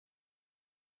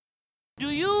Do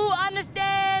you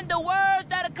understand the words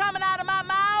that are coming out of my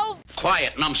mouth?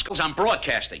 Quiet, numbskulls, I'm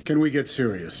broadcasting. Can we get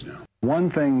serious now?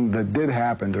 One thing that did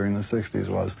happen during the 60s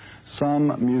was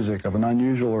some music of an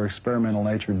unusual or experimental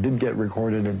nature did get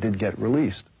recorded and did get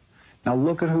released. Now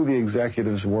look at who the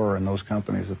executives were in those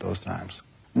companies at those times.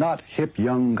 Not hip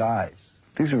young guys.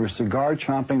 These were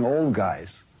cigar-chomping old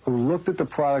guys who looked at the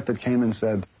product that came and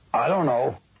said, I don't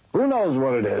know. Who knows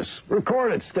what it is?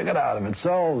 Record it, stick it out. If it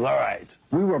sells, all right.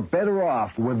 We were better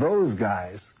off with those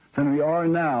guys than we are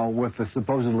now with the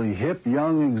supposedly hip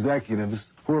young executives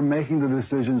who are making the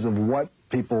decisions of what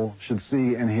people should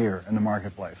see and hear in the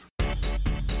marketplace.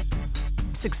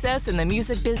 Success in the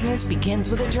music business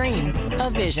begins with a dream, a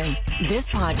vision. This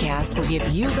podcast will give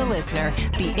you, the listener,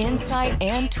 the insight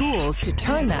and tools to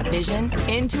turn that vision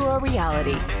into a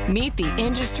reality. Meet the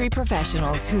industry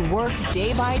professionals who work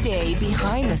day by day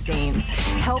behind the scenes,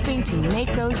 helping to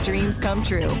make those dreams come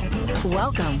true.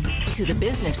 Welcome to the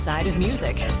business side of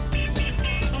music.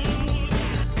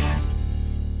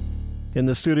 In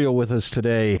the studio with us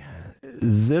today,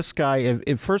 this guy,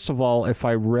 first of all, if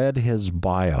I read his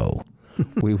bio,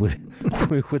 we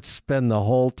would spend the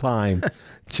whole time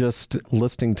just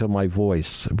listening to my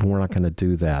voice. We're not going to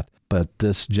do that. But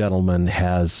this gentleman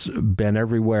has been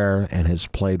everywhere and has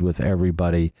played with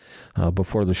everybody.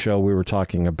 Before the show, we were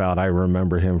talking about, I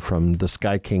remember him from the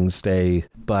Sky Kings day,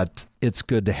 but it's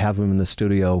good to have him in the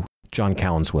studio. John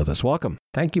Cowan's with us. Welcome.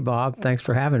 Thank you, Bob. Thanks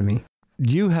for having me.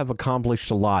 You have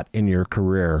accomplished a lot in your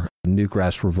career.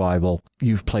 Newgrass Revival.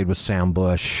 You've played with Sam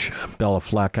Bush, Bela,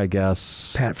 Fleck, I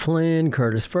guess. Pat Flynn,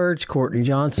 Curtis Burch, Courtney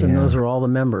Johnson. Yeah. Those are all the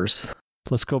members.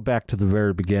 Let's go back to the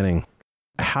very beginning.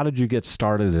 How did you get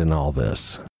started in all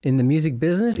this? In the music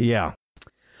business? Yeah.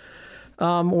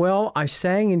 Well, I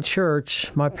sang in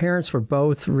church. My parents were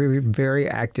both very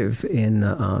active in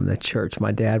the church.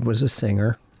 My dad was a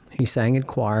singer. He sang in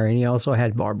choir, and he also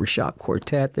had barbershop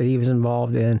quartet that he was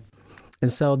involved in.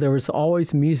 And so there was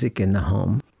always music in the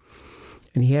home.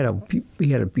 And he had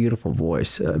a beautiful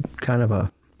voice,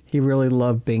 he really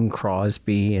loved Bing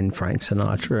Crosby and Frank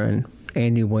Sinatra and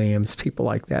Andy Williams, people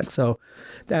like that. So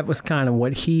that was kind of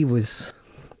what he was,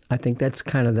 I think that's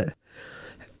kind of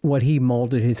what he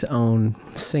molded his own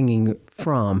singing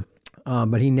from.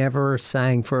 But he never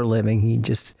sang for a living. He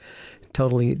just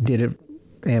totally did it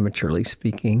amateurly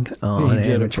speaking. He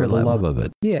did it for the love of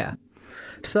it. Yeah.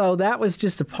 So that was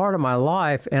just a part of my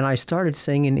life, and I started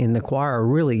singing in the choir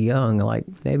really young, like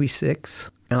maybe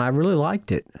 6, and I really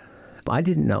liked it. I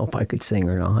didn't know if I could sing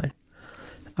or not.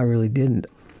 I really didn't.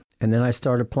 And then I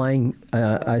started playing.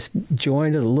 I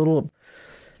joined I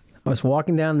was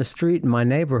walking down the street in my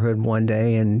neighborhood one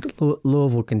day in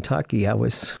Louisville, Kentucky. I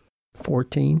was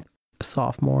 14, a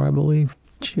sophomore, I believe,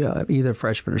 either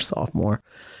freshman or sophomore.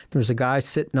 There was a guy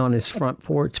sitting on his front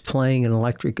porch playing an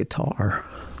electric guitar.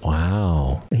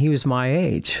 Wow. He was my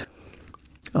age.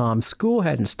 School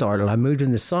hadn't started. I moved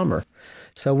in the summer.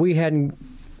 So we hadn't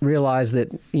realized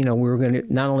that, we were going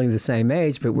to, not only the same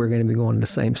age, but we were going to be going to the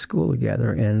same school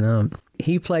together. And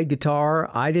he played guitar.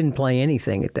 I didn't play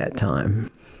anything at that time.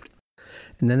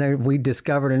 And then we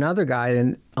discovered another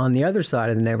guy on the other side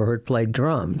of the neighborhood played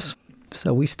drums.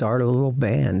 So we started a little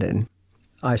band, and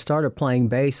I started playing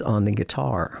bass on the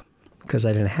guitar because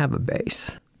I didn't have a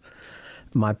bass.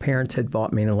 My parents had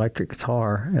bought me an electric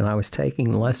guitar, and I was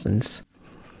taking lessons.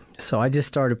 So I just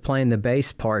started playing the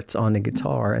bass parts on the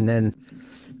guitar. And then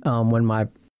when my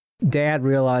dad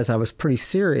realized I was pretty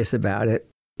serious about it,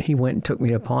 he went and took me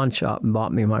to a pawn shop and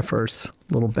bought me my first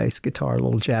little bass guitar, a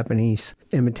little Japanese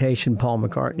imitation Paul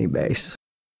McCartney bass.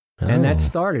 Oh. And that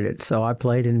started it. So I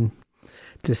played in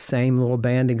the same little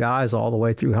band of guys all the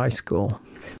way through high school.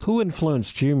 Who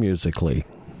influenced you musically?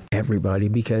 Everybody,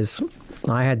 because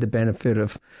I had the benefit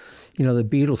of, the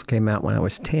Beatles came out when I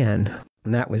was 10,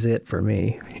 and that was it for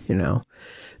me,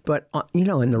 But,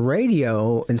 in the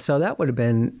radio, and so that would have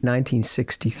been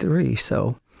 1963,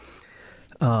 so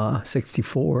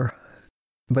 64.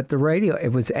 But the radio,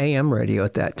 it was AM radio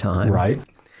at that time. Right.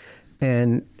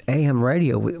 And AM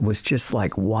radio was just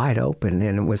like wide open,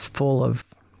 and it was full of,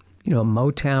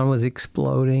 Motown was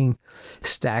exploding,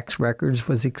 Stax Records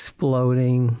was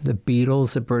exploding, the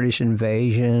Beatles, the British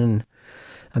Invasion.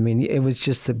 I mean, it was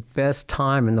just the best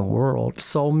time in the world.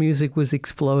 Soul music was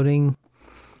exploding.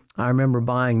 I remember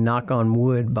buying Knock on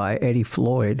Wood by Eddie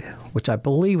Floyd, which I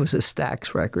believe was a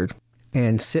Stax record,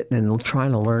 and sitting and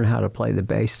trying to learn how to play the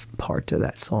bass part to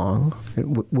that song,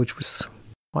 which was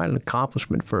quite an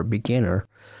accomplishment for a beginner.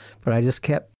 But I just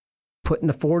kept putting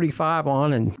the 45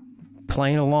 on and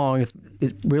playing along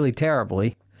really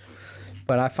terribly.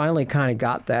 But I finally kind of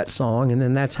got that song, and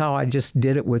then that's how I just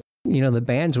did it with the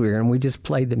bands we were in. We just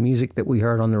played the music that we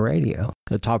heard on the radio.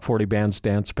 The top 40 bands,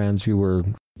 dance bands,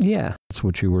 Yeah. That's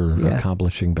what you were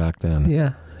accomplishing back then.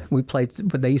 Yeah. We played,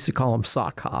 but they used to call them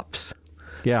sock hops.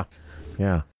 Yeah.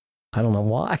 Yeah. I don't know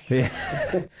why. Yeah.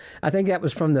 I think that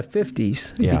was from the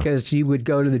 50s Yeah. because you would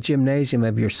go to the gymnasium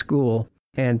of your school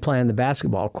and play on the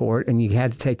basketball court, and you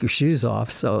had to take your shoes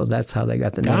off. So that's how they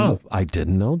got the name. Oh, I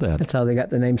didn't know that. That's how they got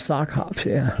the name sock hops.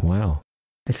 Yeah. Wow.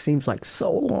 It seems like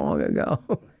so long ago.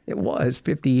 It was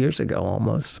 50 years ago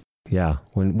almost. Yeah.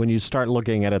 When you start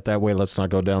looking at it that way, let's not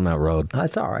go down that road.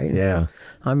 That's all right. Yeah.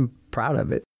 I'm proud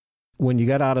of it. When you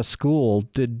got out of school,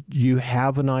 did you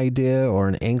have an idea or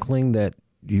an inkling that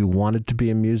you wanted to be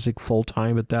in music full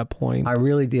time at that point? I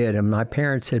really did. And my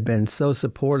parents had been so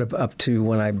supportive up to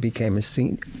when I became a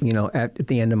senior, at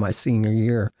the end of my senior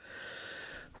year.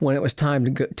 When it was time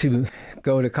to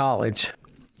go to college,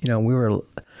 we were a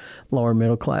lower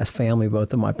middle class family.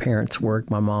 Both of my parents worked.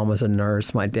 My mom was a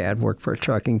nurse. My dad worked for a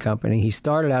trucking company. He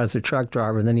started out as a truck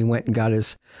driver, then he went and got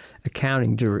his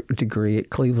accounting degree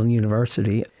at Cleveland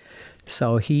University.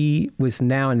 So he was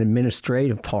now an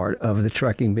administrative part of the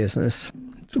trucking business,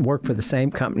 worked for the same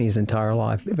company his entire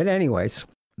life. But anyways,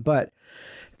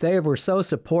 they were so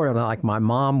supportive. Like my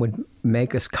mom would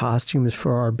make us costumes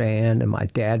for our band, and my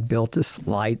dad built us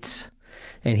lights.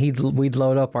 And we'd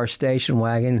load up our station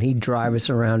wagon, and he'd drive us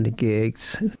around to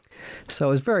gigs. So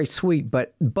it was very sweet.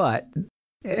 But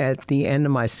at the end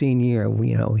of my senior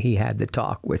year, he had the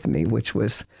talk with me, which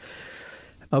was,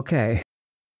 okay,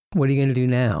 what are you going to do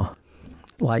now?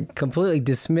 Like completely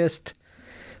dismissed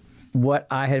what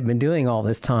I had been doing all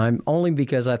this time, only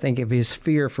because I think of his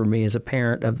fear for me as a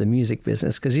parent of the music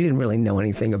business, because he didn't really know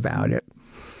anything about it.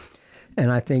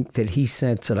 And I think that he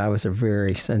sensed that I was a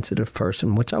very sensitive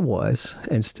person, which I was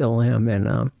and still am.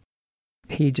 And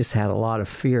he just had a lot of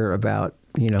fear about,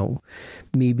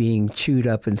 me being chewed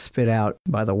up and spit out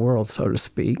by the world, so to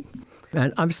speak.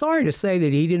 And I'm sorry to say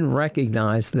that he didn't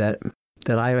recognize that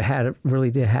I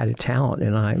really did have a talent,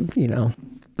 and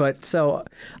But so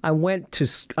I went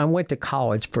to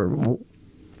college for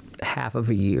half of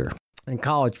a year. And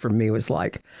college for me was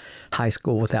like high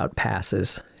school without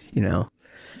passes,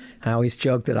 I always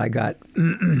joke that I got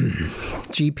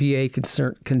GPA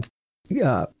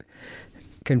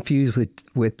confused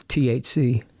with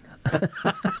THC,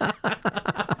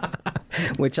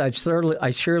 which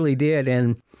I surely did.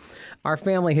 And our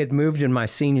family had moved in my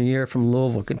senior year from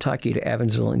Louisville, Kentucky to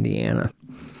Evansville, Indiana.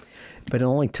 But it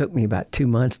only took me about 2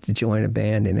 months to join a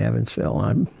band in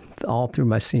Evansville. All through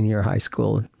my senior year of high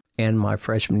school and my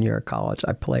freshman year of college,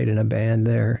 I played in a band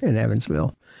there in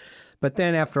Evansville. But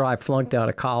then after I flunked out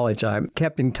of college, I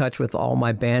kept in touch with all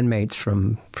my bandmates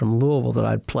from Louisville that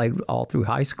I'd played all through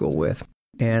high school with.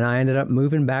 And I ended up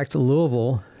moving back to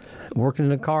Louisville, working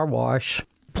in a car wash,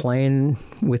 playing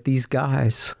with these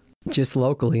guys just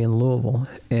locally in Louisville.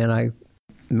 And I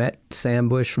met Sam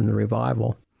Bush from the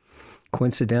Revival,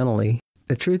 coincidentally.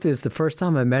 The truth is, the first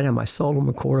time I met him, I sold him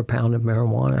a quarter pound of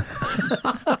marijuana.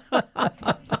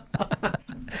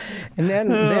 And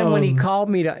then when he called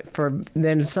me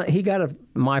he got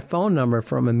my phone number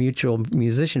from a mutual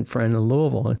musician friend in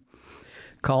Louisville and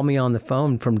called me on the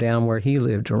phone from down where he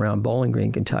lived around Bowling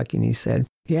Green, Kentucky. And he said,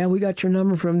 yeah, we got your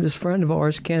number from this friend of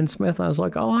ours, Ken Smith. I was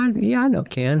like, oh, I know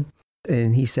Ken.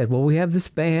 And he said, well, we have this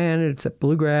band. It's a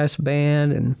bluegrass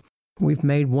band, and we've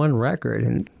made one record.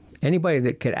 And anybody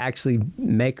that could actually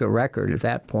make a record at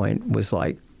that point was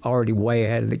like already way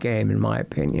ahead of the game, in my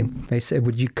opinion. They said,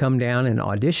 would you come down and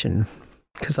audition?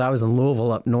 Because I was in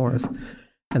Louisville up north,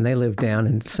 and they lived down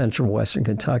in central western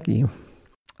Kentucky.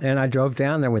 And I drove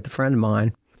down there with a friend of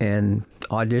mine and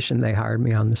auditioned. They hired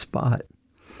me on the spot.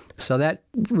 So that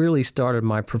really started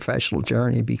my professional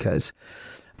journey, because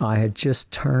I had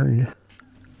just turned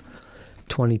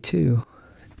 22,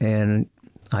 and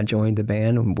I joined the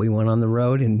band, and we went on the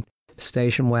road in a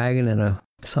station wagon and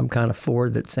some kind of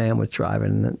Ford that Sam was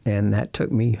driving, and that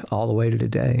took me all the way to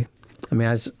today. I mean,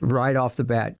 I was right off the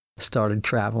bat started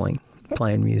traveling,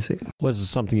 playing music. Was it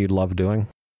something you loved doing?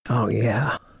 Oh,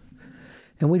 yeah.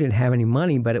 And we didn't have any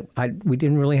money, but we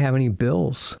didn't really have any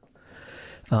bills.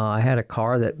 I had a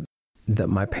car that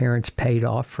my parents paid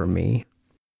off for me,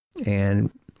 and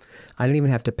I didn't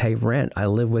even have to pay rent. I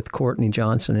lived with Courtney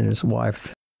Johnson and his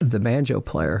wife, the banjo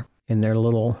player, in their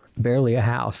barely a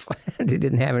house.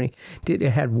 It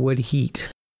had wood heat.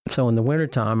 So in the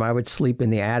wintertime, I would sleep in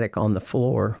the attic on the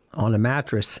floor on a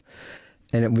mattress,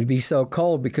 and it would be so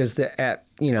cold because when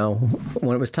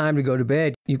it was time to go to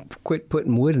bed, you quit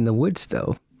putting wood in the wood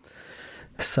stove.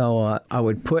 So I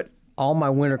would put all my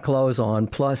winter clothes on,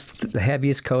 plus the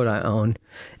heaviest coat I own,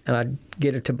 and I'd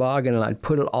get a toboggan and I'd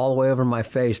put it all the way over my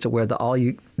face to where the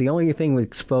only thing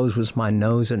exposed was my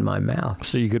nose and my mouth.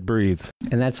 So you could breathe.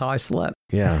 And that's how I slept.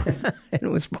 Yeah. And it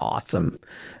was awesome.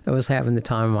 I was having the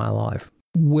time of my life.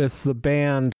 With the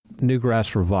band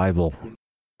Newgrass Revival,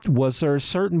 was there a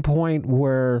certain point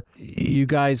where you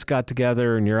guys got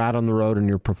together and you're out on the road and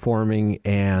you're performing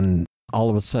and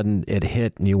all of a sudden it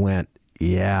hit and you went,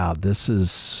 yeah, this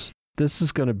is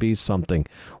going to be something?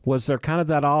 Was there kind of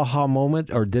that aha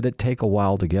moment, or did it take a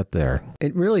while to get there?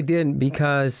 It really didn't,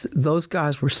 because those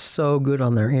guys were so good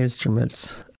on their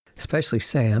instruments, especially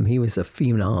Sam. He was a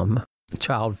phenom,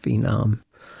 child phenom.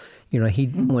 You know,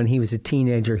 when he was a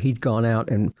teenager, he'd gone out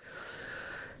and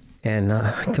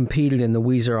competed in the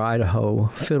Weiser, Idaho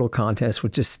fiddle contest,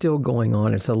 which is still going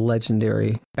on. It's a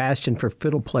legendary bastion for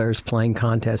fiddle players playing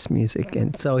contest music.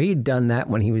 And so he'd done that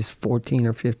when he was 14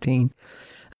 or 15.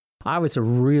 I was a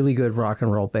really good rock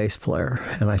and roll bass player,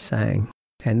 and I sang.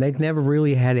 And they'd never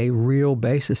really had a real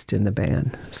bassist in the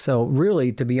band. So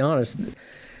really, to be honest,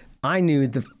 I knew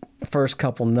the first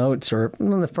couple notes, or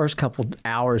the first couple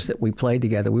hours that we played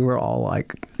together, we were all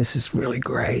like, this is really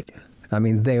great. I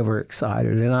mean, they were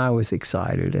excited, and I was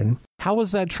excited. And how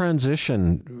was that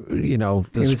transition? You know,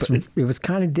 it was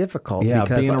kind of difficult. Yeah,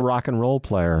 because being a rock and roll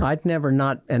player. I'd never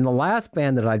and the last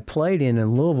band that I'd played in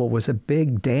Louisville was a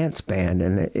big dance band,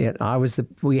 and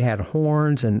we had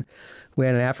horns, and we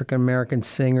had an African American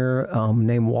singer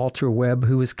named Walter Webb,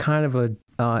 who was kind of a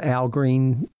Al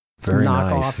Green Very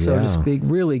knockoff, nice, so to speak.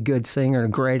 Really good singer, a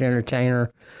great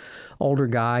entertainer, older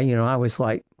guy. You know, I was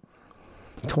like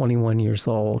 21 years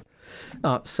old.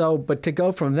 But to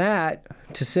go from that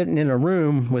to sitting in a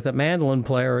room with a mandolin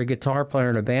player, a guitar player,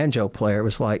 and a banjo player, it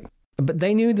was like, but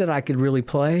they knew that I could really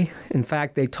play. In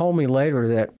fact, they told me later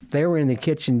that they were in the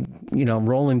kitchen, you know,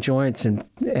 rolling joints and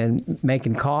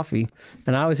making coffee.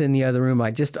 And I was in the other room.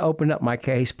 I just opened up my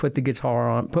case, put the guitar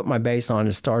on, put my bass on,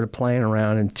 and started playing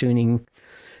around and tuning.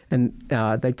 And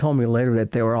they told me later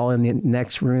that they were all in the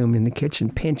next room in the kitchen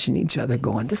pinching each other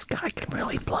going, this guy can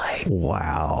really play.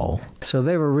 Wow. So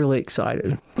they were really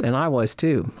excited. And I was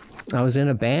too. I was in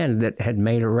a band that had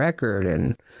made a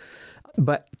record.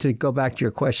 But to go back to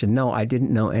your question, no, I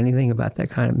didn't know anything about that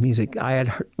kind of music.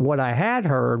 What I had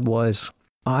heard was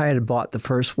I had bought the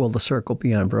first Will the Circle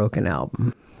Be Unbroken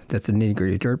album that the Nitty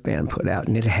Gritty Dirt Band put out.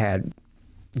 And it had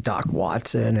Doc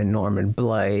Watson and Norman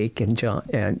Blake and John,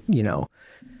 and, you know,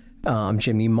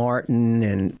 Jimmy Martin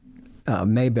and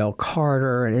Maybelle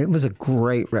Carter, and it was a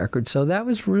great record. So that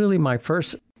was really my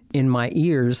first, in my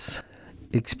ears,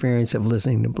 experience of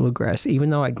listening to bluegrass, even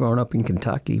though I'd grown up in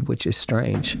Kentucky, which is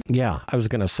strange. Yeah, I was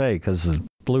going to say, because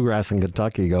bluegrass and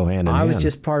Kentucky go hand in hand. I was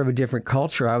just part of a different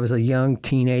culture. I was a young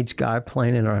teenage guy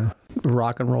playing in a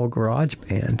rock and roll garage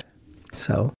band.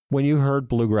 So when you heard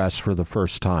bluegrass for the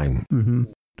first time,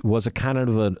 was it kind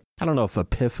of I don't know if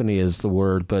epiphany is the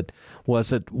word, but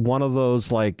was it one of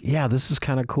those like, yeah, this is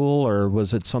kind of cool, or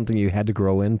was it something you had to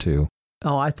grow into?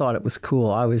 Oh, I thought it was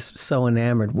cool. I was so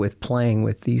enamored with playing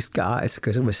with these guys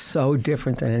because it was so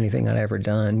different than anything I'd ever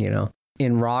done, you know.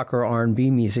 In rock or R&B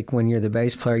music, when you're the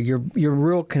bass player, your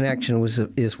real connection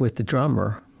is with the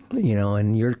drummer, you know,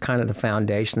 and you're kind of the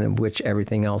foundation of which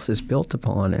everything else is built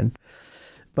upon.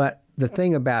 But the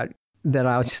thing about that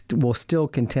I will still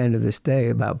contend to this day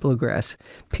about bluegrass,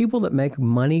 people that make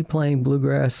money playing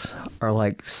bluegrass are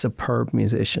like superb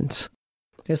musicians.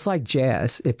 It's like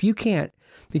jazz. If you can't,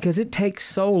 because it takes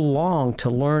so long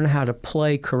to learn how to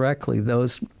play correctly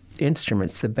those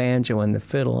instruments, the banjo and the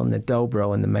fiddle and the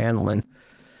dobro and the mandolin.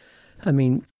 I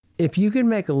mean, if you can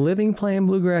make a living playing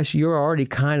bluegrass, you're already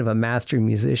kind of a master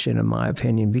musician, in my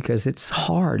opinion, because it's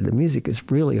hard. The music is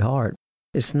really hard.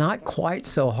 It's not quite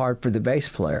so hard for the bass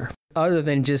player, other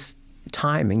than just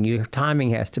timing.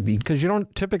 Timing has to be... Because you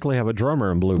don't typically have a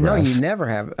drummer in bluegrass. No, you never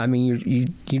have. I mean,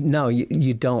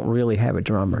 you don't really have a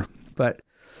drummer. But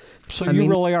So you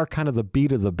really are kind of the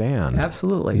beat of the band.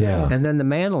 Absolutely. Yeah. And then the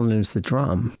mandolin is the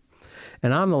drum.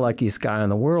 And I'm the luckiest guy in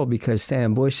the world because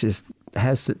Sam Bush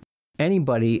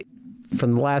anybody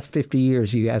from the last 50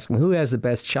 years, you ask them, who has the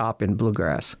best chop in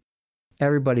bluegrass?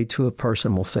 Everybody to a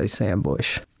person will say Sam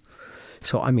Bush.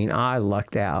 So, I mean, I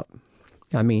lucked out.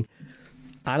 I mean,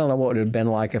 I don't know what it would have been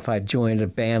like if I joined a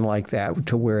band like that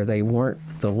to where they weren't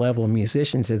the level of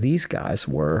musicians that these guys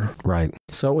were. Right.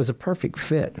 So it was a perfect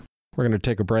fit. We're going to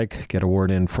take a break, get a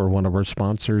word in for one of our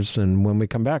sponsors, and when we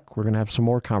come back, we're going to have some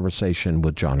more conversation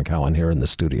with John Cowan here in the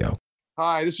studio.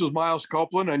 Hi, this is Miles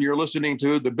Copeland, and you're listening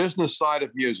to The Business Side of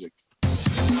Music.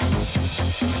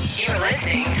 You're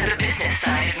listening to The Business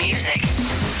Side of Music.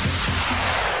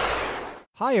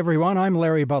 Hi everyone, I'm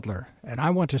Larry Butler, and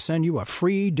I want to send you a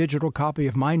free digital copy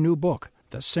of my new book,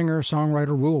 The Singer-Songwriter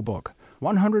Rulebook,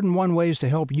 101 Ways to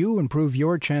Help You Improve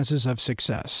Your Chances of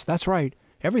Success. That's right,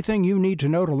 everything you need to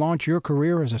know to launch your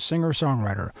career as a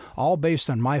singer-songwriter, all based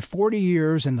on my 40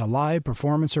 years in the live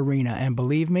performance arena, and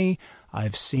believe me,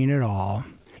 I've seen it all.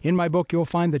 In my book, you'll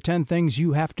find the 10 things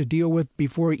you have to deal with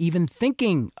before even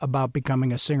thinking about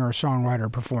becoming a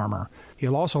singer-songwriter performer.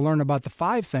 You'll also learn about the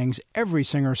 5 things every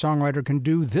singer-songwriter can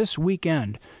do this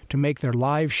weekend to make their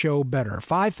live show better.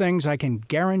 5 things I can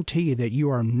guarantee that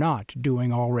you are not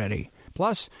doing already.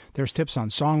 Plus, there's tips on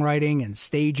songwriting and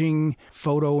staging,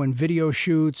 photo and video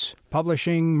shoots,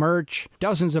 publishing, merch,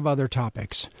 dozens of other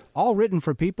topics, all written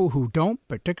for people who don't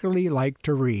particularly like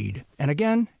to read. And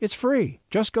again, it's free.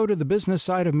 Just go to the Business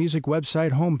Side of Music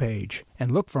website homepage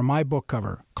and look for my book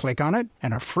cover. Click on it,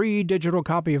 and a free digital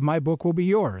copy of my book will be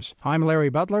yours. I'm Larry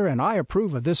Butler, and I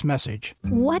approve of this message.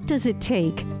 What does it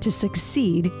take to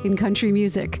succeed in country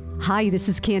music? Hi, this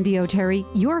is Candy O'Terry,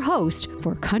 your host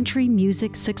for Country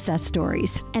Music Success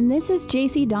Stories. And this is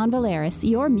JC Don Valeris,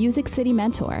 your Music City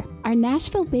mentor. Our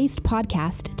Nashville-based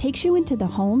podcast takes you into the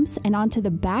homes and onto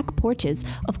the back porches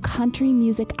of country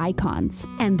music icons.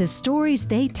 And the stories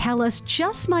they tell us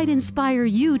just might inspire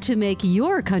you to make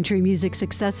your country music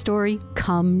success story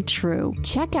come true.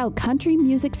 Check out Country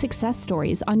Music Success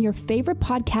Stories on your favorite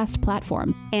podcast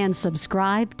platform. And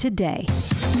subscribe today.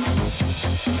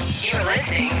 You're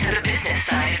listening to the business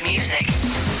side of music.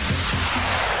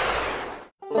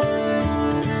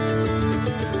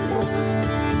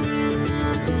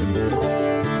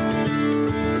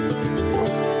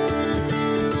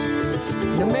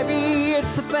 Maybe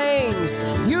it's the things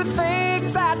you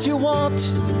think that you want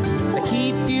that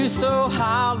keep you so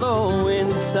hollow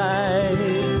inside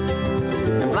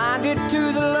and blinded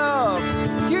to the love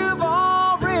you've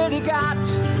already got.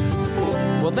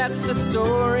 Well, that's the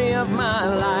story of my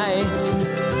life.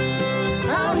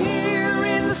 Out here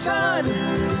in the sun,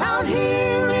 out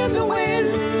here in the wind,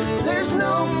 there's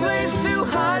no place to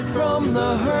hide from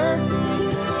the hurt.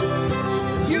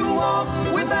 You walk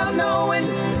without knowing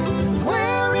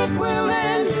where it will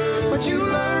end, but you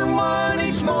learn what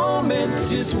each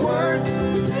moment is worth.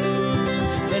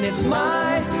 And it's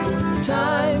my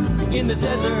time in the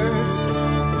desert.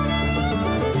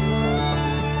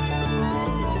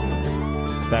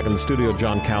 Back in the studio,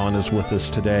 John Cowan is with us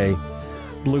today.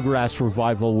 Bluegrass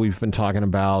revival, we've been talking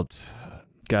about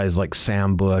guys like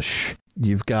Sam Bush.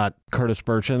 You've got Curtis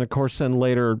Burch, and of course then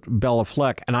later Bela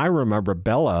Fleck. And I remember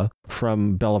Bela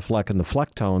from Bela Fleck and the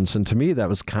Flecktones, and to me that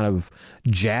was kind of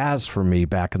jazz for me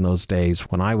back in those days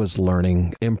when I was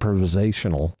learning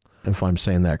improvisational, if I'm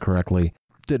saying that correctly.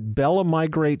 Did Bela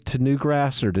migrate to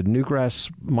Newgrass, or did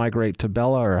Newgrass migrate to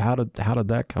Bela, or how did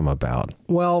that come about?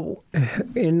 Well,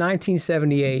 in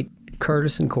 1978,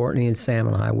 Curtis and Courtney and Sam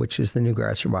and I, which is the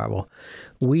Newgrass Revival,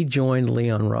 we joined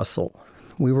Leon Russell.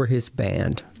 We were his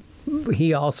band.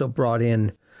 He also brought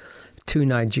in 2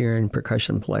 Nigerian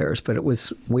percussion players, but it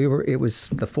was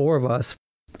the 4 of us,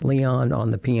 Leon on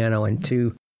the piano and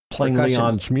 2 playing percussion.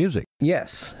 Leon's music.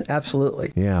 Yes,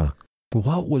 absolutely. Yeah.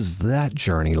 What was that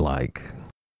journey like?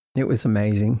 It was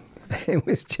amazing. It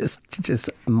was just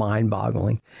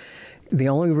mind-boggling. The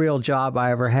only real job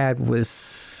I ever had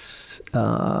was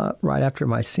right after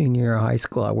my senior year of high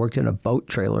school. I worked in a boat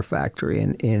trailer factory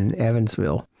in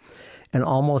Evansville. And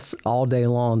almost all day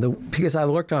long, because I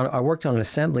worked on an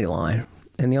assembly line,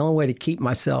 and the only way to keep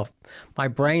my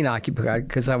brain occupied,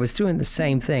 because I was doing the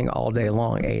same thing all day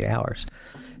long, 8 hours.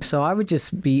 So I would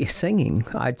just be singing.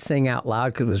 I'd sing out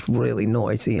loud because it was really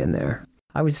noisy in there.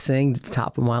 I would sing at the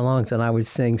top of my lungs, and I would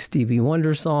sing Stevie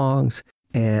Wonder songs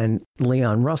and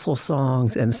Leon Russell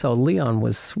songs. And so Leon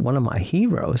was one of my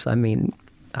heroes. I mean,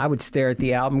 I would stare at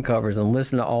the album covers and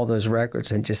listen to all those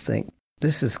records and just think,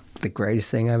 this is the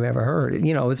greatest thing I've ever heard.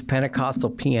 You know, it was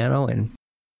Pentecostal piano and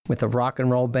with a rock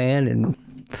and roll band and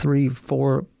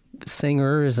 3-4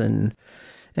 singers, and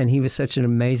he was such an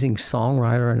amazing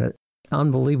songwriter and an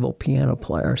unbelievable piano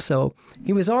player. So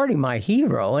he was already my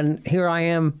hero, and here I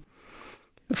am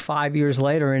 5 years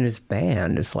later in his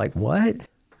band. It's like, what?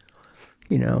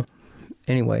 You know.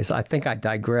 Anyways, I think I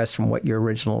digressed from what your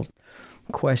original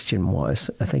question was.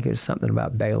 I think it was something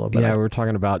about Bela. But yeah, we were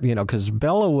talking about, because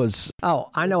Bela was... Oh,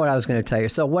 I know what I was going to tell you.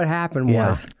 So what happened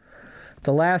was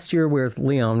the last year with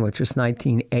Leon, which was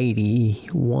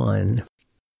 1981,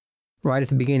 right at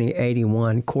the beginning of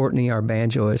 81, Courtney, our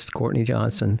banjoist, Courtney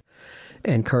Johnson,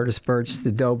 and Curtis Burch,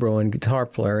 the dobro and guitar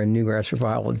player in Newgrass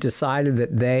Revival, decided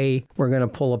that they were going to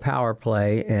pull a power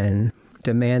play and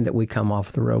demand that we come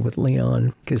off the road with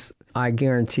Leon, because I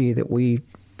guarantee that we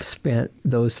spent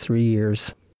those 3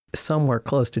 years somewhere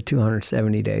close to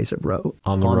 270 days of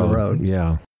on the road.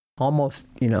 Yeah. Almost,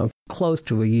 close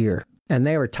to a year. And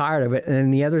they were tired of it. And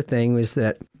then the other thing was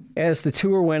that as the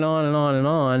tour went on and on and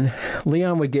on,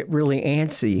 Leon would get really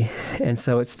antsy. And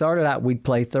so it started out we'd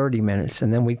play 30 minutes,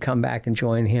 and then we'd come back and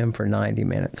join him for 90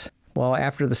 minutes. Well,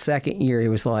 after the second year, he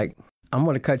was like, I'm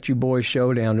going to cut you boys'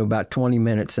 show down to about 20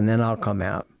 minutes, and then I'll come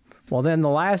out. Well, then the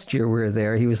last year we were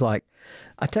there, he was like,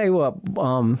 I tell you what,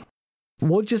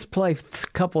 we'll just play a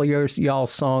couple of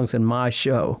y'all's songs in my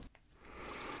show.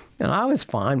 And I was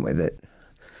fine with it.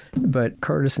 But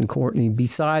Curtis and Courtney,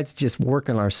 besides just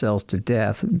working ourselves to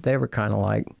death, they were kind of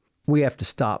like, we have to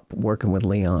stop working with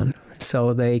Leon.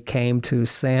 So they came to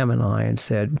Sam and I and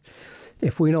said,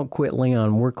 if we don't quit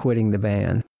Leon, we're quitting the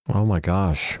band. Oh, my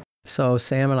gosh. So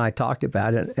Sam and I talked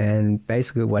about it, and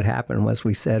basically what happened was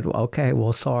we said, okay,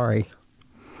 well, sorry.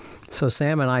 So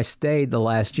Sam and I stayed the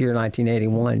last year,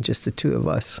 1981, just the two of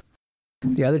us.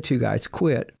 The other two guys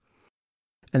quit.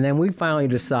 And then we finally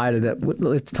decided that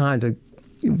it's time to,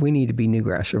 we need to be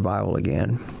Newgrass Revival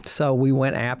again. So we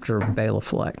went after Bela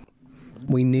Fleck.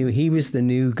 We knew he was the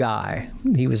new guy.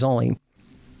 He was only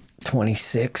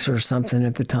 26 or something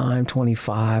at the time,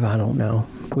 25, I don't know.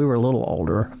 We were a little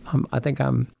older.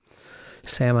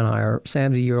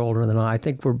 Sam's a year older than I. I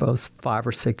think we're both 5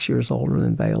 or 6 years older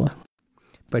than Bela.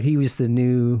 But he was the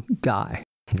new guy.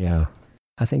 Yeah.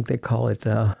 I think they call it,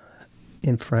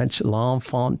 in French,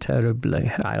 l'enfant terrible.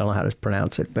 I don't know how to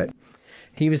pronounce it, but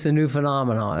he was the new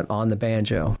phenomenon on the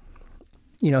banjo.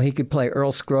 He could play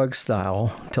Earl Scruggs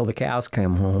style till the cows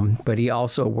came home, but he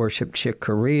also worshipped Chick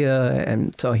Corea,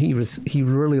 and so he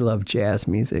really loved jazz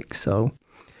music. So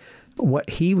what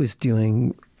he was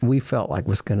doing, we felt like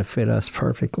was going to fit us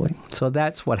perfectly. So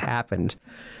that's what happened.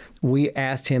 We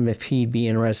asked him if he'd be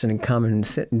interested in coming and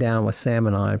sitting down with Sam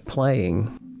and I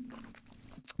playing.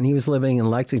 And he was living in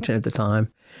Lexington at the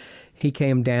time. He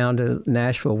came down to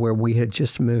Nashville, where we had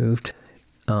just moved,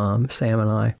 Sam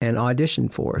and I, and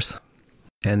auditioned for us.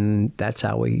 And that's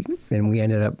how we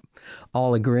ended up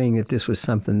all agreeing that this was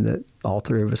something that all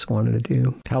three of us wanted to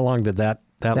do. How long did that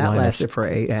lasted for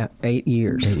 8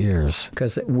 years. 8 years.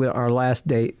 Because our last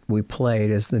date we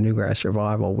played as the Newgrass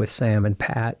Revival with Sam and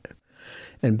Pat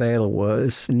and Bela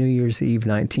was New Year's Eve,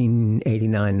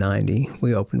 1989-90.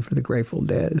 We opened for the Grateful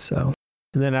Dead. So.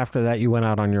 And then after that, you went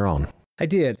out on your own. I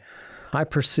did. I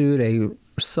pursued a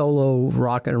solo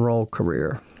rock and roll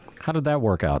career. How did that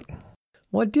work out?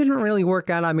 Well, it didn't really work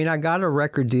out. I mean, I got a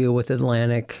record deal with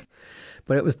Atlantic,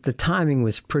 but the timing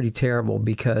was pretty terrible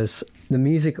because the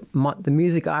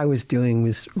music I was doing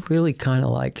was really kind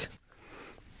of like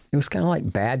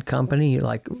Bad Company,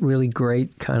 like really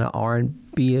great kind of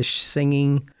R&B-ish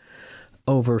singing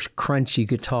over crunchy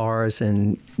guitars,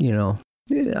 and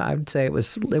I would say it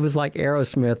was like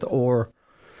Aerosmith or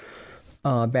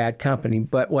Bad Company.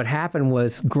 But what happened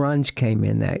was grunge came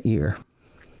in that year,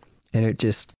 and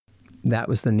that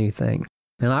was the new thing.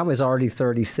 And I was already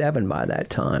 37 by that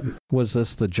time. Was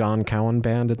this the John Cowan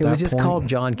band at that point? It was just called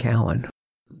John Cowan.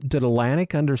 Did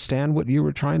Atlantic understand what you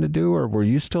were trying to do, or were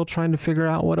you still trying to figure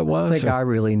out what it was? I think I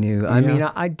really knew. I mean,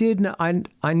 I did.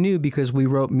 I knew because we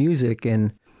wrote music,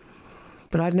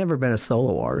 but I'd never been a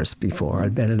solo artist before.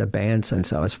 I'd been in a band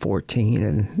since I was 14,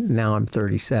 and now I'm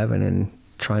 37 and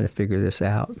trying to figure this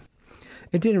out.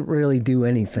 It didn't really do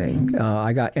anything.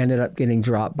 I ended up getting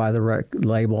dropped by the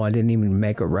label. I didn't even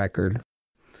make a record.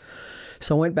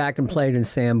 So I went back and played in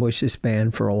Sam Bush's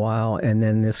band for a while, and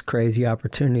then this crazy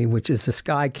opportunity, which is the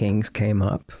Sky Kings, came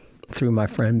up through my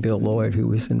friend Bill Lloyd, who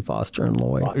was in Foster and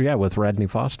Lloyd. Yeah, with Rodney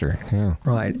Foster. Yeah.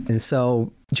 Right. And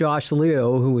so Josh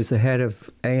Leo, who was the head of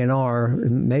A&R,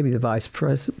 maybe the vice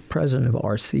president of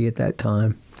RC at that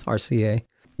time, RCA,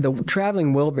 the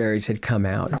Traveling Wilburys had come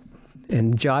out.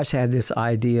 And Josh had this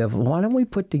idea of, why don't we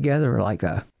put together like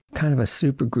a kind of a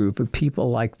super group of people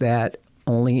like that,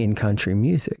 only in country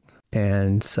music?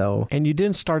 And so... And you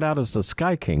didn't start out as the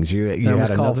Sky Kings. It was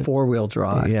called Four Wheel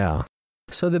Drive. Yeah.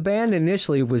 So the band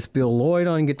initially was Bill Lloyd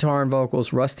on guitar and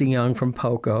vocals, Rusty Young from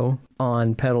Poco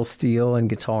on pedal steel and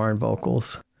guitar and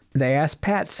vocals. They asked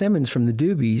Pat Simmons from the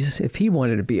Doobies if he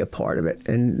wanted to be a part of it.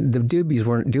 And the Doobies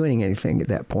weren't doing anything at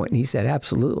that point. And he said,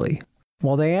 absolutely.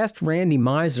 Well, they asked Randy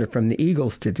Meisner from the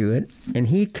Eagles to do it, and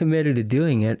he committed to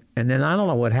doing it. And then I don't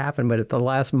know what happened, but at the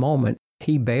last moment,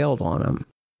 he bailed on him.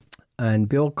 And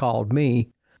Bill called me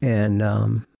and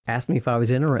asked me if I was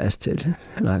interested.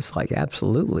 And I was like,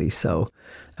 absolutely. So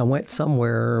I went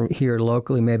somewhere here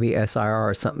locally, maybe SIR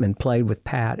or something, and played with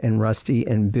Pat and Rusty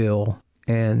and Bill.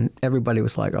 And everybody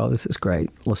was like, oh, this is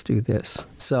great. Let's do this.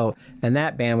 So, and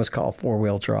that band was called Four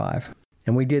Wheel Drive.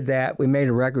 And we did that. We made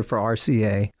a record for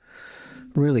RCA.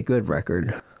 Really good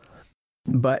record.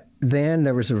 But then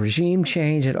there was a regime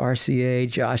change at RCA.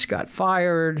 Josh got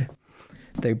fired.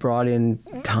 They brought in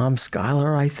Tom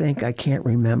Schuyler, I think. I can't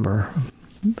remember.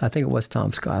 I think it was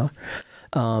Tom Schuyler.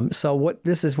 So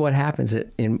this is what happens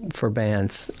for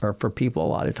bands or for people a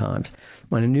lot of times.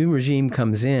 When a new regime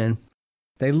comes in,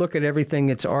 they look at everything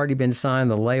that's already been signed,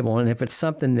 the label, and if it's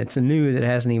something that's new that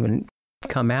hasn't even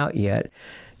come out yet,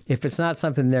 if it's not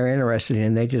something they're interested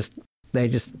in, they just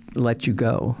let you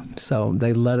go. So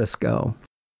they let us go.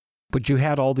 But you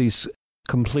had all these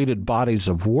completed bodies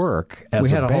of work as a band. We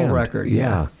had a whole record,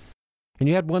 yeah. And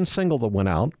you had one single that went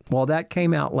out. Well, that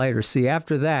came out later. See,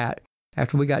 after that,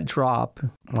 after we got dropped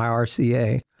by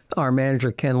RCA, our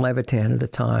manager, Ken Levitan at the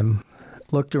time,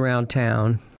 looked around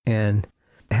town and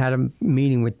had a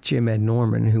meeting with Jim Ed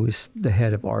Norman, who was the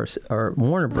head of our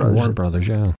Warner Brothers. Warner Brothers,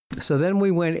 yeah. So then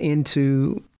we went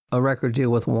into a record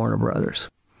deal with Warner Brothers.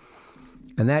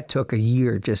 And that took a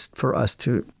year just for us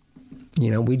to,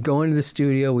 we'd go into the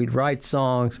studio, we'd write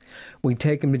songs, we'd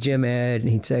take them to Jim Ed, and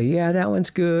he'd say, yeah, that one's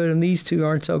good, and these two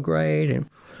aren't so great. And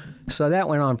so that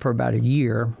went on for about a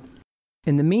year.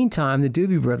 In the meantime, the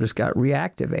Doobie Brothers got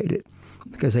reactivated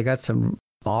because they got some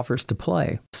offers to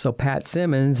play. So Pat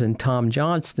Simmons and Tom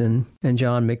Johnston and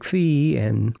John McPhee,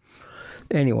 and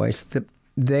anyways,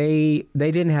 they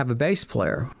didn't have a bass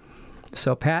player.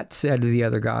 So Pat said to the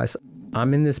other guys,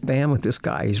 I'm in this band with this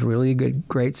guy. He's really a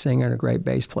great singer and a great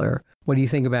bass player. What do you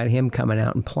think about him coming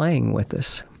out and playing with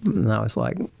us? And I was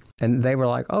like, and they were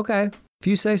like, okay, if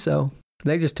you say so.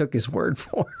 They just took his word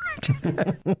for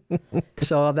it.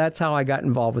 So that's how I got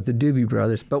involved with the Doobie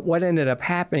Brothers. But what ended up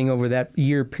happening over that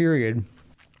year period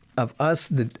of us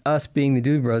being the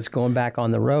Doobie Brothers going back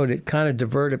on the road, it kind of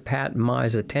diverted Pat and my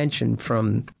attention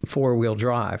from four-wheel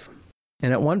drive.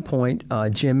 And at one point,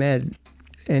 Jim Ed,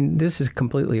 and this is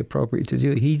completely appropriate to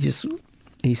do,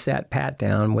 he sat Pat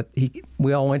down.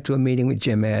 We all went to a meeting with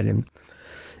Jim Ed,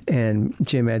 and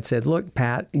Jim Ed said, look,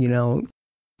 Pat, you're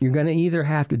going to either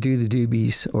have to do the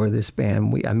Doobies or this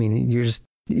band.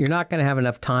 You're not going to have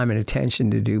enough time and attention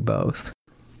to do both.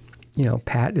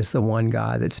 Pat is the one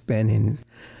guy that's been in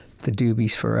the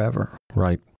Doobies forever.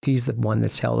 Right. He's the one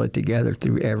that's held it together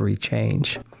through every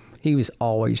change. He was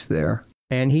always there.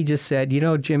 And he just said,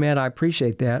 Jim Ed, I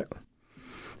appreciate that.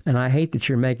 And I hate that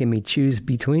you're making me choose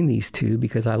between these two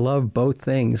because I love both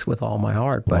things with all my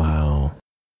heart. Wow.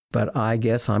 But I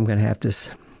guess I'm going to have to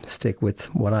stick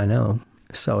with what I know.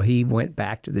 So he went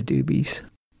back to the Doobies,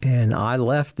 and I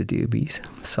left the Doobies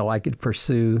so I could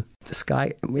pursue the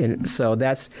Sky. And so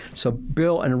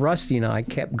Bill and Rusty and I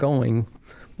kept going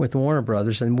with Warner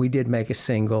Brothers, and we did make a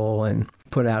single and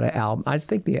put out an album. I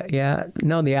think the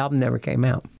album never came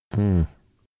out.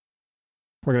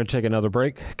 We're going to take another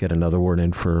break, get another word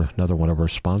in for another one of our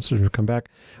sponsors. We'll come back.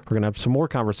 We're going to have some more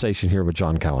conversation here with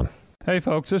John Cowan. Hey,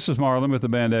 folks, this is Marlon with the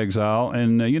band Exile,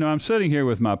 and, I'm sitting here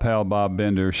with my pal Bob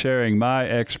Bender, sharing my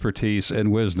expertise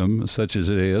and wisdom, such as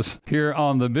it is, here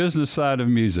on the business side of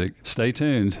music. Stay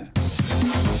tuned. You're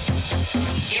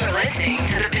listening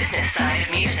to the business side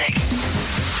of music.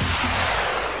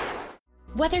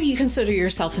 Whether you consider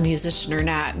yourself a musician or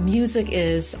not, music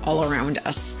is all around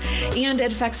us, and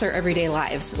it affects our everyday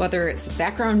lives, whether it's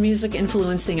background music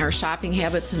influencing our shopping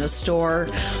habits in a store,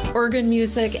 organ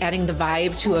music adding the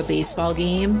vibe to a baseball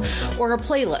game, or a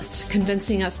playlist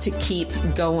convincing us to keep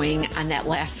going on that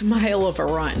last mile of a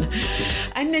run.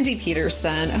 I'm Mindy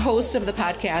Peterson, host of the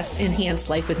podcast Enhance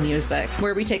Life with Music,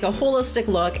 where we take a holistic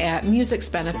look at music's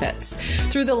benefits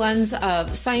through the lens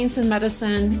of science and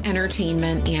medicine,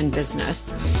 entertainment, and business.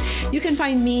 You can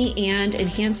find me and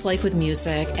Enhance Life with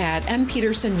Music at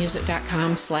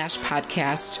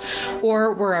mpetersonmusic.com/podcast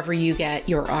or wherever you get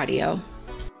your audio.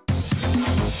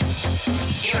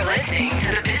 You're listening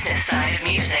to the business side of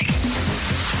music.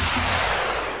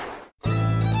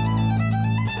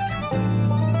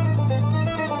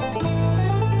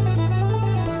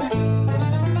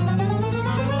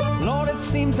 Lord, it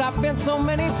seems I've been so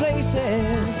many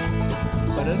places,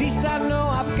 but at least I know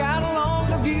I've got a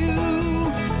longer view.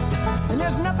 And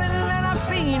there's nothing that I've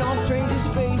seen on strangers'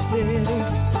 faces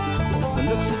that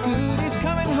looks as good as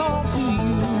coming home to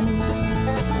you.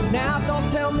 Now don't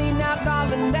tell me now,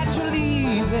 darling, that you're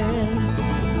leaving.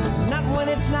 Not when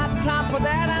it's not time for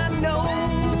that, I know.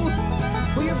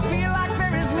 Will you feel like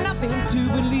there is nothing to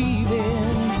believe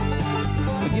in?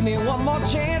 But give me one more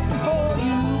chance before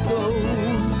you go.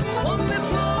 On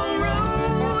this long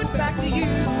road back to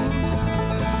you.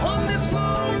 On this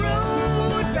long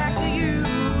road back to you.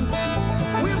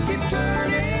 Wheels keep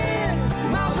turning,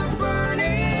 miles are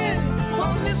burning.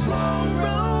 On this long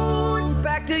road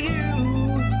back to you.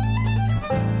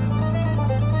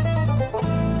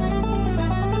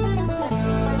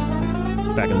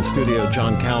 Back in the studio,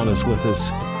 John Cowan is with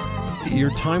us.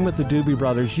 Your time with the Doobie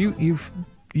Brothers,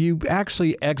 you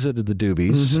actually exited the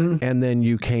Doobies, and then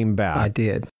you came back. I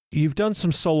did. You've done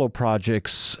some solo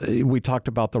projects. We talked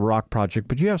about the rock project,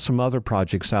 but you have some other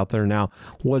projects out there now.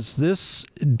 Was this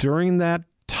during that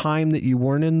time that you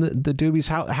weren't in the Doobies?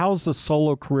 How's the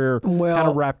solo career kind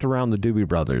of wrapped around the Doobie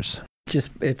Brothers?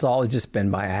 It's all just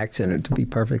been by accident, to be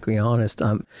perfectly honest.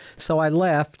 So I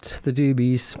left the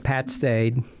Doobies. Pat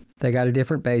stayed. They got a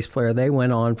different bass player. They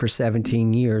went on for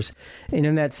 17 years. And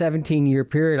in that 17-year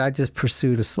period, I just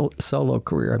pursued a solo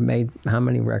career. I made how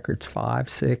many records? 5,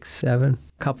 6, 7?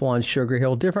 A couple on Sugar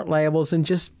Hill, different labels, and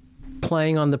just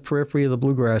playing on the periphery of the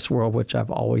bluegrass world, which I've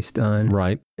always done.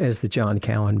 Right. As the John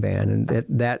Cowan Band. And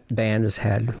that band has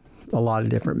had a lot of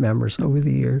different members over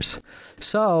the years.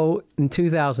 So in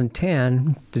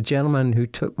 2010, the gentleman who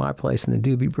took my place in the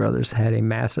Doobie Brothers had a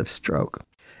massive stroke.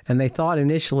 And they thought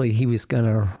initially he was going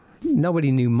to...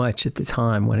 Nobody knew much at the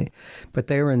time, but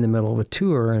they were in the middle of a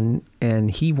tour, and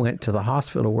he went to the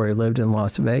hospital where he lived in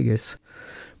Las Vegas.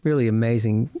 Really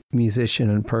amazing musician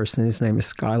and person. His name is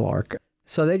Skylark.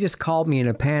 So they just called me in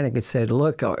a panic and said,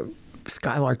 look,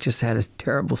 Skylark just had a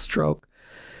terrible stroke,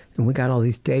 and we got all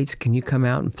these dates. Can you come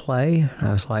out and play? And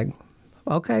I was like,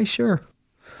 okay, sure.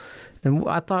 And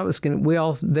I thought it was going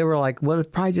to, they were like, well,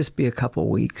 it'd probably just be a couple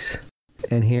weeks.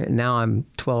 And here now, I'm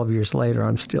 12 years later.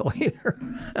 I'm still here.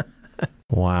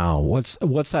 Wow, what's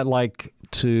that like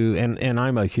to? And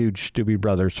I'm a huge Doobie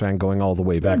Brothers fan, going all the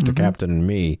way back to Captain and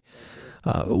Me.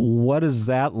 What is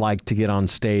that like to get on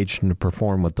stage and to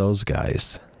perform with those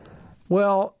guys?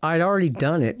 Well, I'd already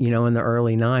done it, in the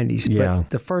early '90s. Yeah.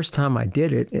 But the first time I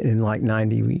did it in like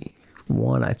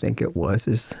 '91, I think it was.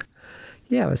 It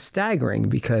was staggering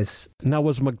because. Now,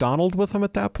 was McDonald with him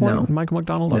at that point? No. Michael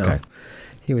McDonald. No, okay,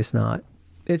 he was not.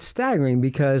 It's staggering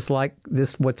because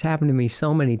what's happened to me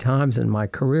so many times in my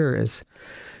career is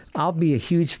I'll be a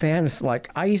huge fan. It's like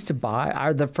I used to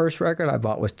buy, the first record I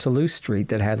bought was Toulouse Street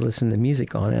that had Listen to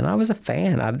Music on it. And I was a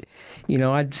fan.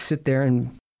 I'd sit there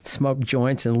and smoke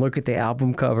joints and look at the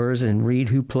album covers and read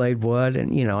who played what.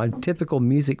 And, I'm a typical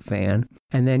music fan.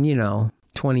 And then,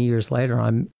 20 years later,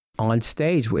 I'm on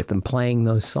stage with them playing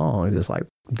those songs. It's like,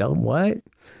 what?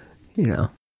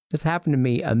 It's happened to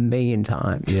me a million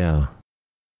times. Yeah.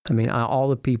 I mean, all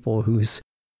the people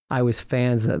I was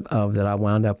fans of that I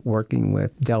wound up working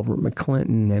with, Delbert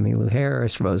McClinton, Emmylou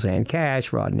Harris, Roseanne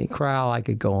Cash, Rodney Crowell, I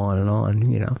could go on and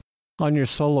on, On your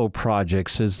solo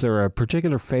projects, is there a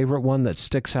particular favorite one that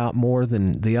sticks out more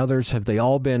than the others? Have they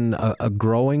all been a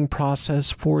growing process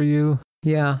for you?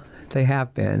 Yeah, they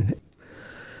have been.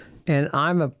 And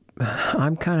I'm a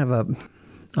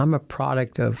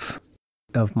product of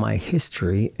my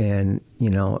history and,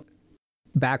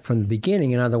 back from the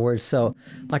beginning, in other words. So,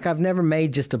 I've never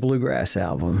made just a bluegrass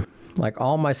album, like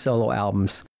all my solo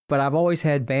albums, but I've always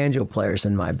had banjo players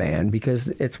in my band because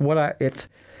it's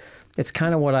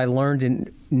kind of what I learned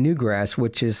in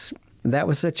Newgrass, that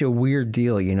was such a weird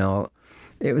deal,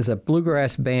 It was a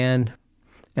bluegrass band,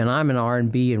 and I'm an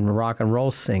R&B and rock and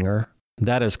roll singer.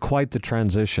 That is quite the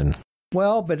transition.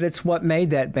 Well, but it's what made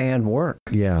that band work.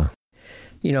 Yeah.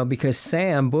 Because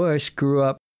Sam Bush grew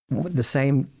up the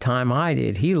same time I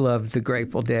did. He loved the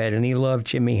Grateful Dead, and he loved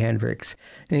Jimi Hendrix,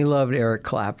 and he loved Eric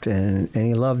Clapton, and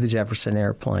he loved the Jefferson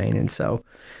Airplane. And so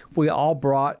we all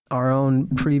brought our own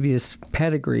previous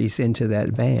pedigrees into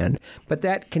that band. But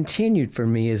that continued for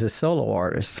me as a solo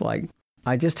artist.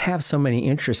 I just have so many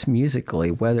interests musically,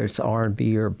 whether it's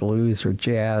R&B or blues or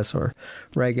jazz or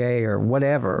reggae or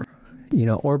whatever,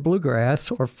 or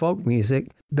bluegrass or folk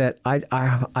music, that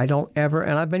I don't ever,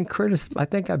 and I've been criticized. I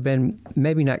think I've been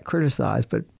maybe not criticized,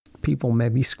 but people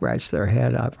maybe scratch their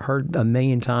head. I've heard a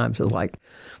million times, it's like,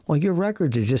 well, your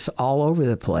records are just all over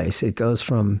the place. It goes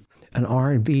from an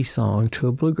R&B song to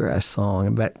a bluegrass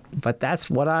song, but that's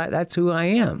who I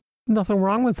am. Nothing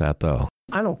wrong with that, though.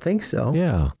 I don't think so.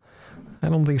 Yeah, I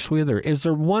don't think so either. Is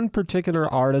there one particular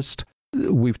artist?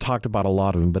 We've talked about a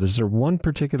lot of them, but is there one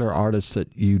particular artist that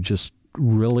you just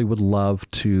really would love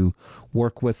to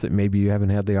work with that maybe you haven't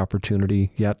had the opportunity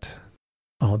yet?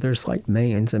 Oh, there's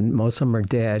millions, and most of them are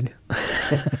dead.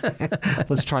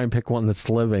 Let's try and pick one that's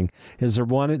living. Is there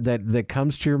one that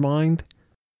comes to your mind?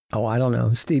 Oh, I don't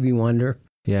know. Stevie Wonder.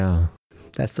 Yeah.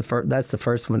 That's the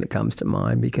first one that comes to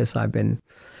mind because I've been,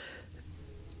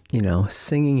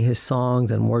 singing his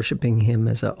songs and worshiping him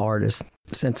as an artist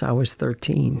since I was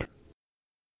 13,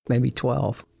 maybe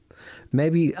 12.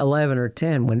 Maybe 11 or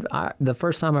 10. When the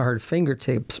first time I heard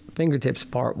Fingertips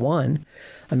Part 1,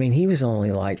 he was only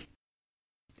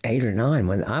 8 or 9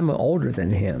 when I'm older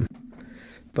than him.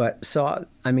 But so,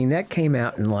 that came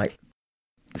out in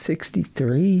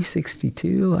 63,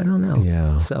 62, I don't know.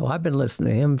 Yeah. So I've been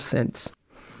listening to him since,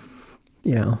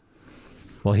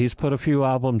 Well, he's put a few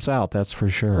albums out, that's for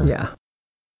sure. Yeah.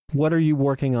 What are you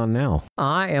working on now?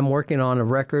 I am working on a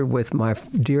record with my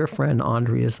dear friend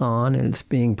Andrea Zahn, and it's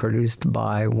being produced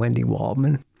by Wendy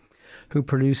Waldman, who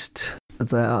produced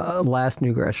the last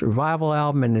Newgrass Revival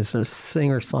album and is a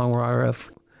singer-songwriter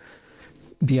of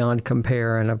beyond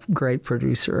compare and a great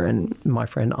producer. And my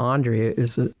friend Andrea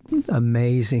is an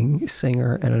amazing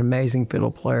singer and an amazing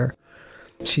fiddle player.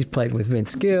 She's played with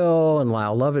Vince Gill and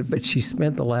Lyle Lovett, but she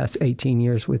spent the last 18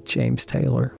 years with James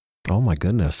Taylor. Oh, my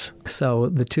goodness. So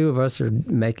the two of us are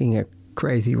making a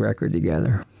crazy record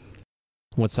together.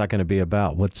 What's that going to be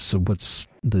about? What's the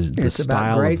it's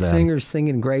style about great of that? singers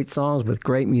singing great songs with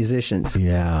great musicians.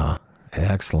 Yeah.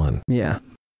 Excellent. Yeah.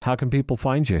 How can people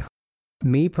find you?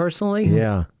 Me personally?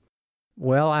 Yeah.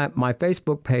 Well, my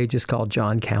Facebook page is called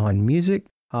John Cowan Music,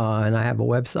 and I have a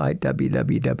website,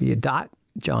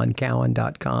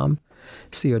 www.johncowan.com,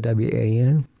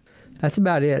 Cowan. That's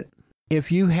about it.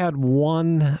 If you had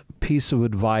one piece of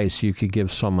advice you could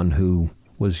give someone who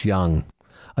was young,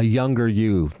 a younger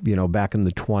you, back in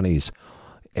the 20s,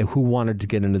 who wanted to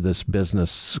get into this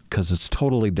business, because it's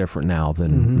totally different now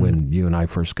than when you and I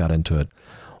first got into it,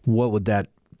 what would that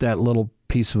little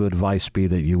piece of advice be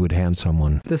that you would hand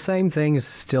someone? The same thing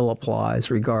still applies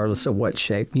regardless of what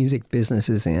shape music business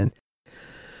is in.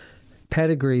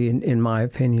 Pedigree, in my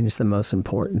opinion, is the most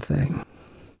important thing.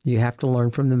 You have to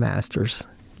learn from the masters.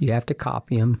 You have to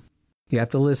copy them. You have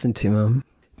to listen to them,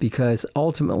 because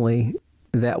ultimately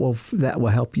that will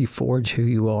help you forge who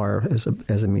you are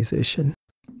as a musician.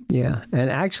 Yeah, and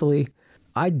actually,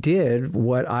 I did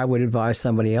what I would advise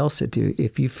somebody else to do.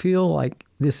 If you feel like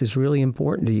this is really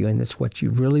important to you and it's what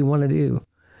you really want to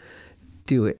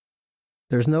do it.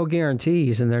 There's no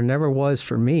guarantees, and there never was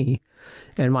for me.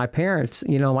 And my parents,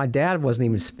 my dad wasn't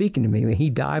even speaking to me. He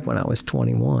died when I was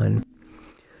 21.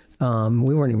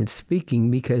 We weren't even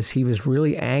speaking because he was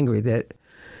really angry that,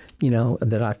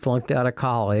 that I flunked out of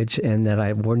college and that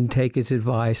I wouldn't take his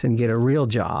advice and get a real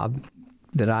job,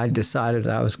 that I decided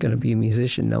I was going to be a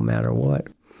musician no matter what.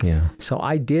 Yeah. So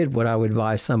I did what I would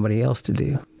advise somebody else to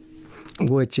do,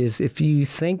 which is, if you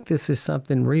think this is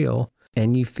something real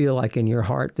and you feel like in your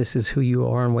heart this is who you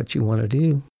are and what you want to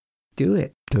do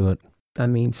it. Do it. I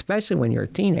mean, especially when you're a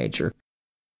teenager.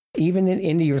 Even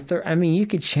into your you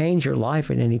could change your life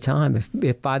at any time.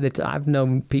 If by the time, I've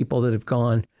known people that have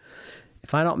gone,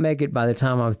 if I don't make it by the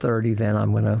time I'm 30, then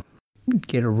I'm going to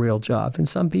get a real job. And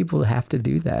some people have to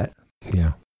do that.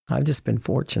 Yeah. I've just been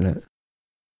fortunate.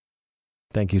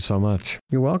 Thank you so much.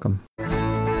 You're welcome.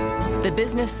 The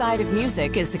Business Side of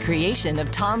Music is the creation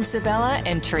of Tom Sabella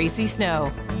and Tracy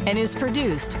Snow and is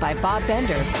produced by Bob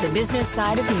Bender. The Business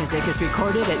Side of Music is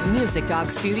recorded at Music Dog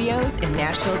Studios in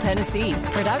Nashville, Tennessee.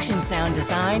 Production sound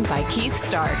designed by Keith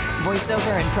Stark.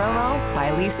 Voiceover and promo by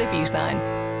Lisa Fuson.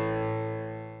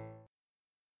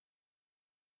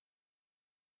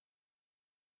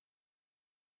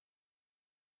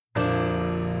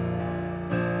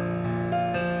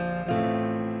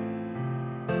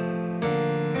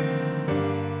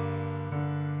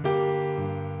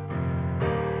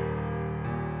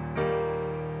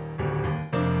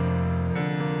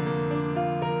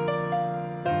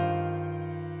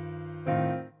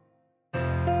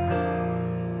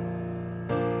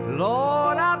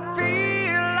 Lord, I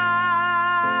feel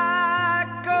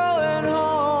like going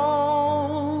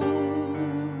home.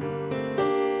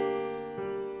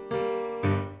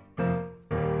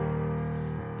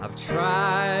 I've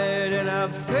tried and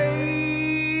I've failed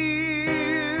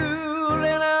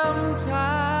and I'm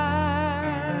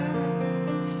tired,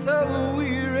 so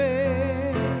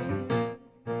weary.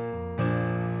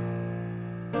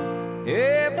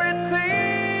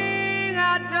 Everything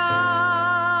I've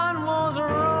done was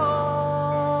wrong,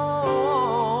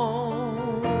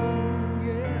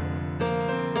 yeah.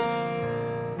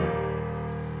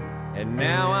 And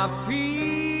now I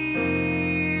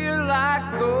feel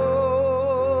like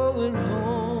going home.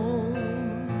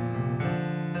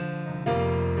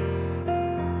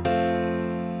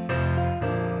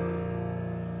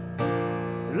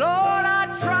 Lord, I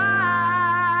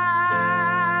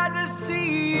tried to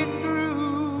see it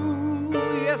through,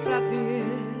 yes I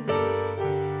did.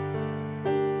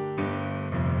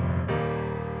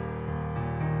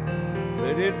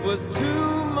 But it was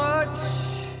too much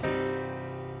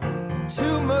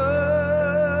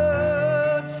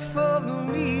for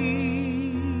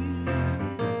me.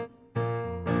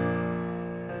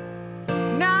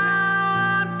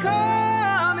 Now I'm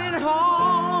coming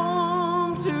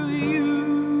home to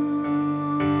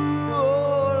you,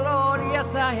 oh Lord,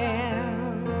 yes I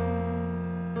am.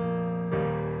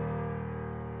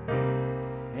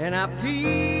 and I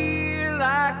feel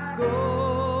like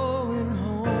going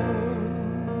home.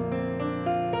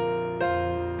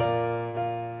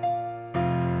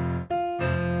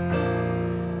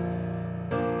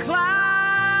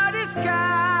 Cloudy skies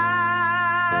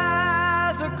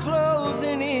are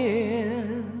closing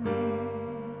in,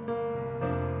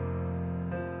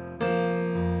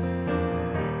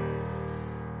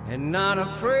 and not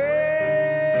afraid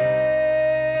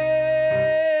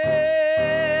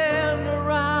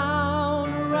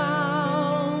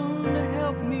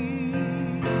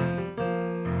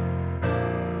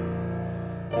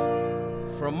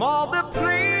from all the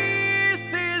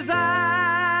places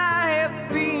I have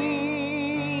been.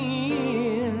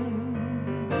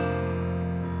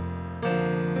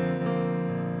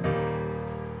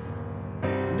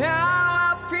 Now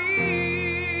I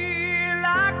feel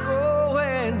like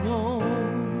going home.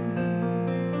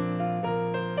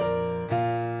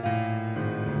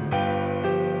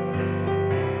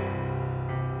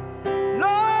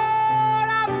 Lord,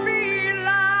 I feel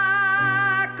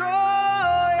like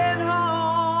going home.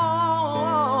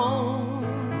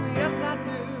 Yes, I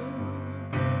do.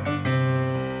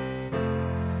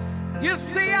 You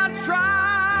see, I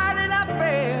tried and I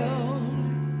failed,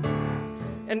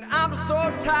 and I'm so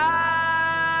tired